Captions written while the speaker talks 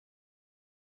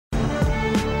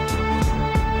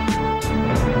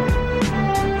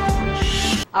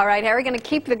All right, Harry, going to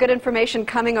keep the good information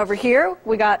coming over here.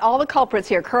 We got all the culprits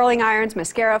here: curling irons,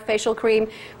 mascara, facial cream.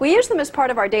 We use them as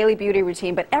part of our daily beauty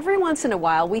routine, but every once in a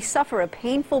while we suffer a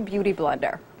painful beauty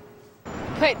blunder.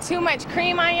 Put too much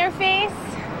cream on your face,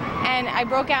 and I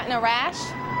broke out in a rash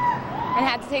and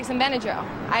had to take some Benadryl.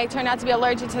 I turned out to be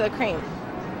allergic to the cream.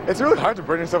 It's really hard to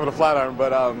burn yourself with a flat iron,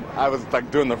 but I was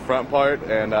like doing the front part,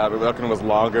 and the looking was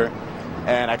longer,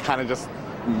 and I kind of just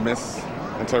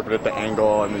misinterpreted the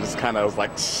angle, and it just kind of was like,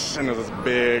 and there was this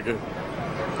big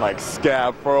like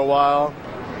scab for a while.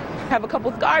 I have a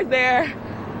couple scars there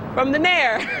from the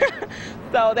Nair.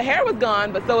 So the hair was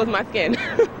gone, but so was my skin.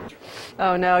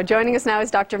 Oh no. Joining us now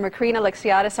is Dr. Macrene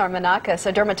Alexiades-Armenakas,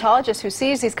 a dermatologist who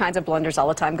sees these kinds of blunders all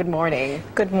the time. Good morning.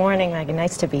 Good morning, Megan.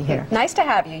 Nice to be here. Nice to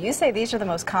have you. You say these are the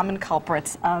most common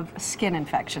culprits of skin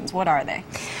infections. What are they?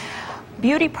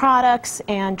 Beauty products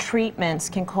and treatments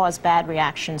can cause bad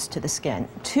reactions to the skin.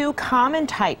 Two common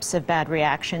types of bad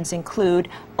reactions include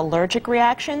allergic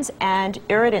reactions and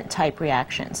irritant-type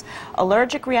reactions.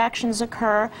 Allergic reactions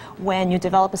occur when you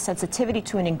develop a sensitivity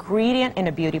to an ingredient in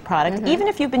a beauty product, even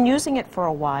if you've been using it for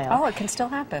a while. Oh, it can still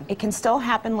happen. It can still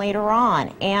happen later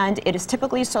on, and it is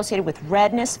typically associated with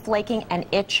redness, flaking, and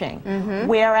itching,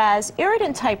 whereas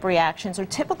irritant-type reactions are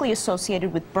typically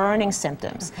associated with burning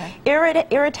symptoms.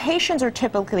 Irritations are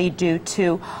typically due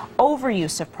to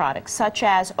overuse of products, such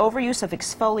as overuse of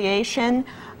exfoliation,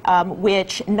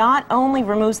 which not only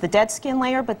removes the dead skin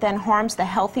layer, but then harms the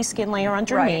healthy skin layer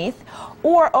underneath,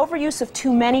 or overuse of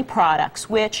too many products,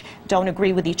 which don't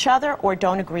agree with each other or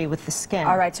don't agree with the skin.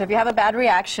 All right, so if you have a bad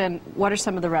reaction, what are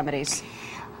some of the remedies?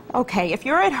 Okay, if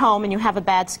you're at home and you have a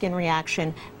bad skin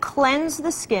reaction, cleanse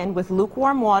the skin with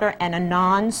lukewarm water and a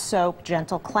non-soap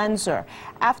gentle cleanser.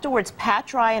 Afterwards, pat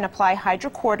dry and apply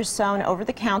hydrocortisone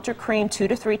over-the-counter cream 2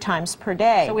 to 3 times per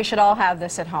day. So we should all have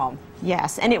this at home.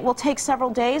 Yes, and it will take several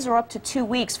days or up to 2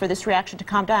 weeks for this reaction to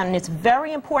calm down, and it's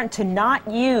very important to not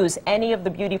use any of the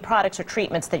beauty products or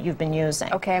treatments that you've been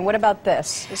using. Okay, and what about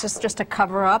this? Is this just to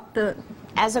cover up the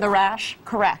rash?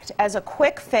 Correct. As a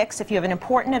quick fix, if you have an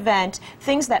important event,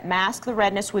 things that mask the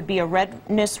redness would be a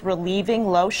redness relieving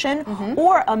lotion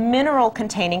or a mineral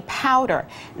containing powder.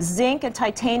 Zinc and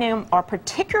titanium are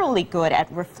particularly good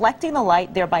at reflecting the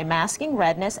light, thereby masking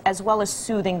redness as well as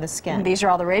soothing the skin. And these are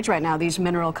all the rage right now, these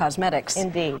mineral cosmetics.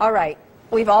 Indeed. All right,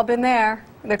 we've all been there.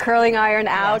 The curling iron,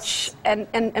 ouch, and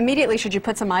immediately should you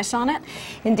put some ice on it?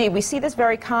 Indeed, we see this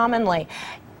very commonly.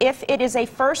 If it is a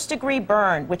first-degree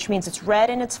burn, which means it's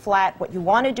red and it's flat, what you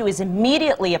want to do is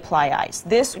immediately apply ice.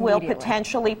 This will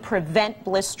potentially prevent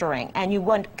blistering, and you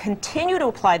want to continue to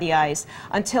apply the ice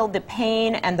until the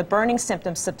pain and the burning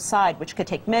symptoms subside, which could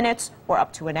take minutes or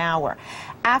up to an hour.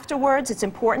 Afterwards, it's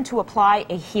important to apply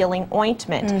a healing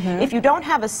ointment. If you don't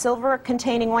have a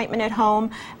silver-containing ointment at home,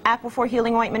 Aquaphor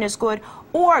healing ointment is good,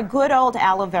 or a good old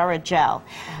aloe vera gel.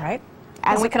 All right.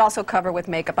 And we could also cover with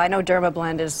makeup. I know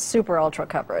Dermablend is super ultra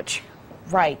coverage.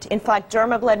 Right. In fact,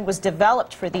 Dermablend was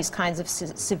developed for these kinds of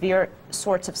severe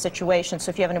sorts of situations.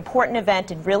 So if you have an important event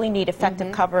and really need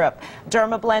effective cover-up,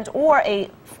 Dermablend or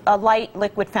a light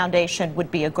liquid foundation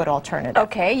would be a good alternative.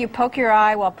 Okay, you poke your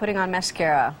eye while putting on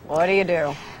mascara. What do you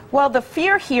do? Well, the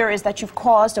fear here is that you've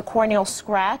caused a corneal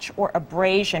scratch or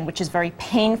abrasion, which is very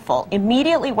painful.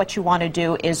 Immediately what you want to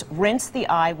do is rinse the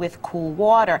eye with cool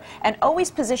water and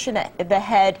always position the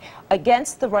head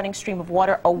against the running stream of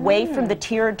water away from the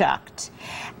tear duct.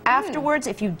 Afterwards,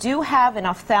 if you do have an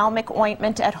ophthalmic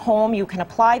ointment at home, you can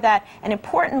apply that. And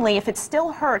importantly, if it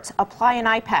still hurts, apply an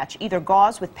eye patch, either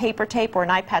gauze with paper tape or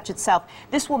an eye patch itself.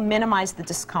 This will minimize the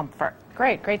discomfort.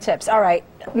 Great, great tips. All right,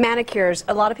 manicures.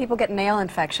 A lot of people get nail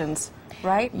infections,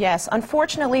 right? Yes,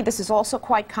 unfortunately, this is also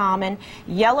quite common.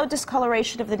 Yellow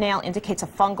discoloration of the nail indicates a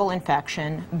fungal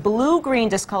infection. Blue-green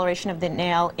discoloration of the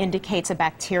nail indicates a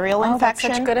bacterial infection.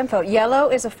 That's such good info. Yellow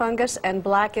is a fungus and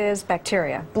black is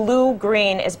bacteria.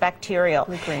 Blue-green is bacterial.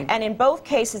 Blue-green. And in both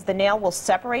cases, the nail will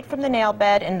separate from the nail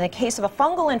bed. In the case of a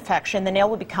fungal infection, the nail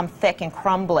will become thick and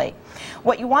crumbly.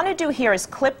 What you want to do here is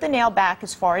clip the nail back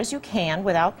as far as you can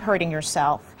without hurting yourself.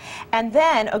 And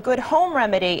then a good home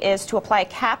remedy is to apply a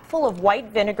capful of white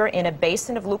vinegar in a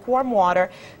basin of lukewarm water,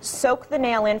 soak the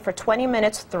nail in for 20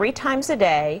 minutes 3 times a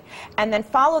day, and then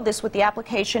follow this with the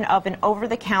application of an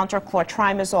over-the-counter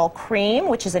clotrimazole cream,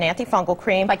 which is an antifungal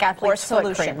cream, like or athlete's foot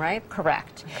solution. cream, right?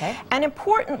 Correct. Okay. And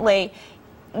importantly,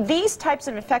 these types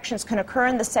of infections can occur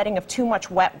in the setting of too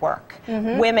much wet work.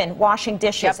 Women washing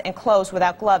dishes and clothes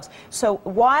without gloves. So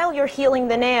while you're healing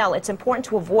the nail, it's important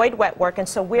to avoid wet work, and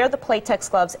so wear the Playtex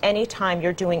gloves anytime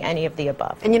you're doing any of the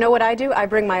above. And you know what I do? I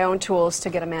bring my own tools to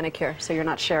get a manicure, so you're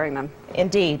not sharing them.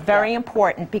 Indeed, very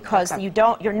important, because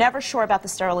you're never sure about the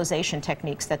sterilization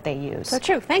techniques that they use. So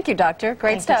true. Thank you, doctor.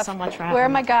 Great stuff. Thank you so much for having Where are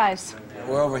me. my guys?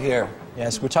 We're over here.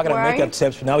 Yes, we're talking Where about are makeup you?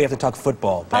 tips, but now we have to talk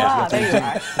football. Ah, there you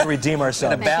are. To redeem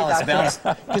ourselves. Balance.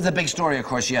 Here's the big story, of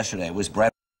course, yesterday was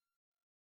Brett.